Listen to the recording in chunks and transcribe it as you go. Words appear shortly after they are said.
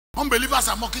Unbelievers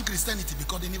are mocking Christianity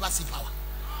because they never see power.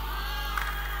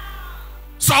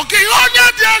 So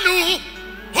onye dielu.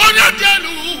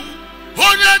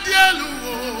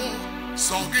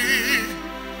 So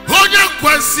onye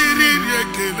kwesiri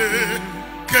ekele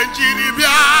kenjiri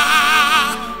bia.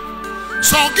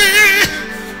 So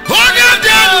onye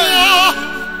dielu.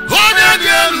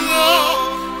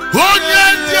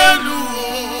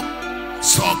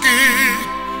 So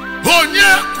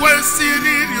onye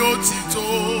kwesiri otito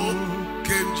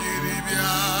kenjiri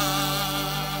bia.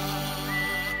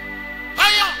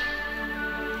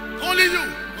 Only you.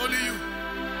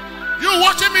 You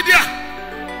watching me there?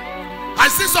 I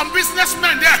see some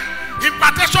businessmen there.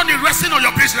 Impartation is resting on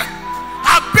your business.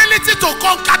 Ability to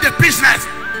conquer the business.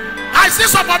 I see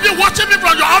some of you watching me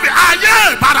from your office.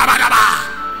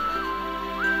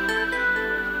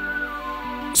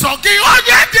 So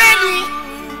onye dielu.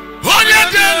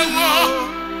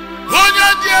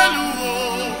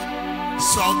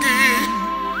 So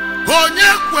onye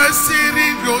kwesiri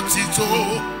otito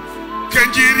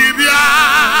kenjiri bia.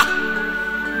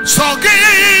 So onye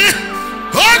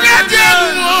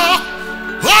dielu.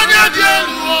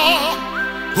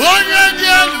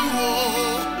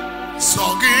 So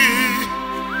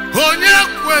onye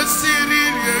kwesiri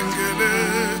ekele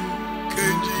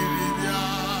kenjiri bia.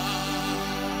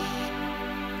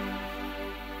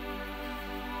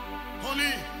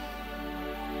 Holy,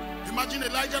 imagine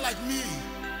Elijah like me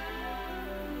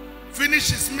finish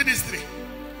his ministry.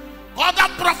 Other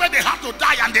prophet, they have to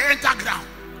die and they enter ground.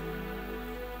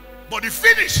 But he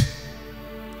finished.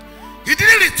 He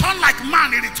didn't return like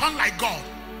man, he returned like God.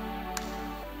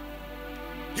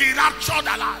 He raptured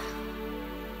alive.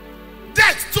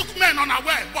 Death took men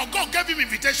unaware, but God gave him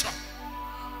invitation.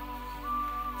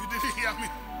 You didn't hear me?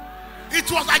 It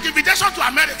was like invitation to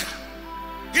America.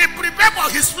 He prepared for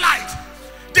his flight.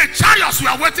 The chariots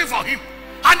were waiting for him.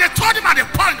 And they told him at the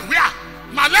point where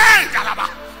Malay Galaba.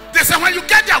 They said, when you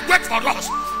get there, wait for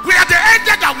us. We are the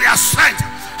angel that we are sent.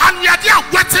 And we are there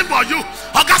waiting for you.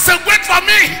 Okay, say, wait for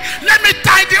me. Let me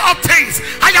tidy up things.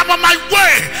 I am on my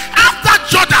way. After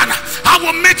Jordan, I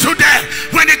will meet you there.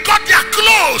 When he got there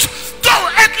close, though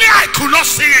earthly I could not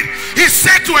see it, he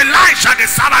said to Elisha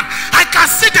the servant, I can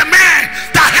see the man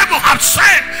that heaven have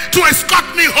sent to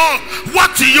escort me home.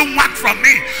 What do you want from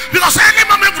me? Because any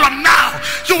moment from now,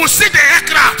 you will see the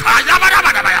aircraft.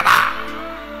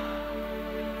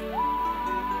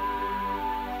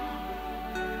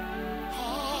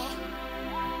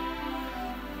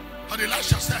 But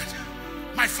Elisha said,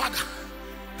 my father,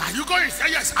 are you going? He said,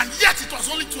 yes. And yet it was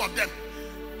only two of them.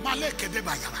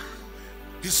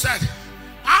 He said,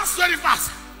 answer very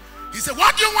fast. He said,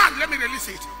 what do you want? Let me release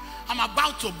it. I'm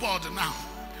about to board now.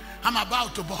 I'm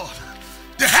about to board.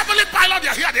 The heavenly pilot, they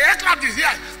are here. The aircraft is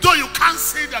here. Though you can't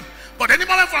see them. But any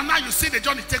moment from now, you see the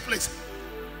journey take place.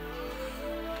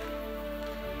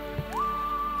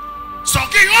 So,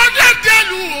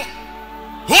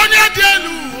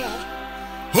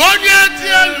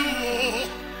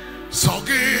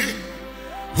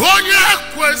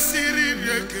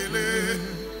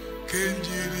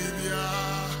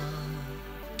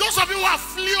 those of you who have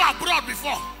flew abroad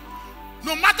before,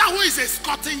 no matter who is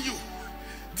escorting you,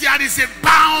 there is a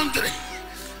boundary.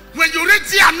 When you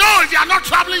reach here, no, if you are not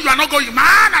traveling, you are not going.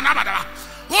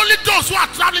 Only those who are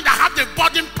traveling that have the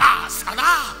boarding pass.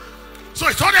 So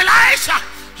he told Elisha,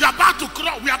 you are about to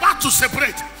cross, we are about to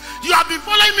separate. You have been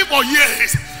following me for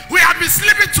years. We have been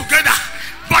sleeping together.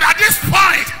 But at this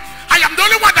point, I am the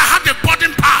only one that have the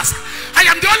boarding pass. I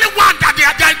am the only one that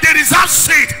they reserve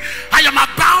seat. I am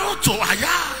about to.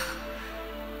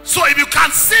 So if you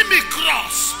can see me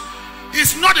cross,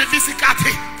 it's not a physical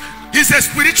thing. It's a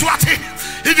spiritual thing.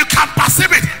 If you can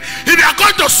perceive it, if you are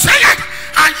going to say it,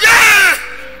 and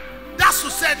that's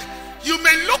who said, you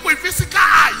may look with physical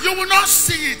eye, you will not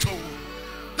see it.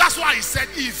 That's why he said,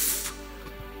 if.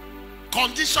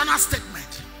 Conditional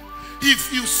statement.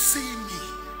 If you see me.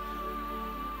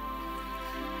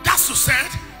 That's who said,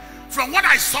 from what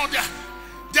I saw there,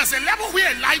 there's a level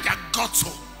where Elijah got to.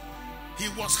 He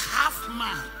was half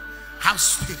man, half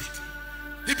spirit.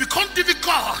 It became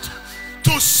difficult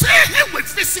to see him with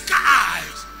physical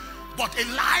eyes. But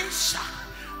Elisha,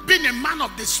 being a man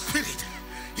of the spirit,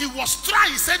 he was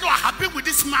trying. He said, no, I have been with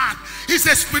this man. He's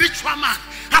a spiritual man.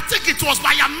 I think it was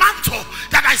by a mantle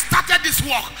that I started this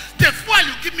work. The fuel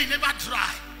you give me never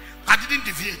dry. I didn't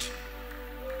deviate.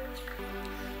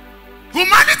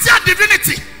 Humanity and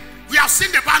divinity, we have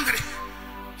seen the boundary.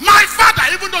 My father,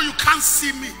 even though you can't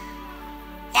see me,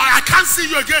 or I can't see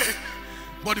you again,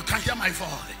 but you can hear my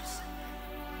voice.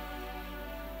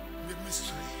 The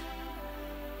mystery.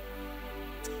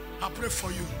 I pray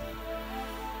for you.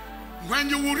 When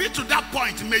you will reach to that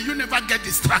point, may you never get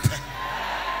distracted.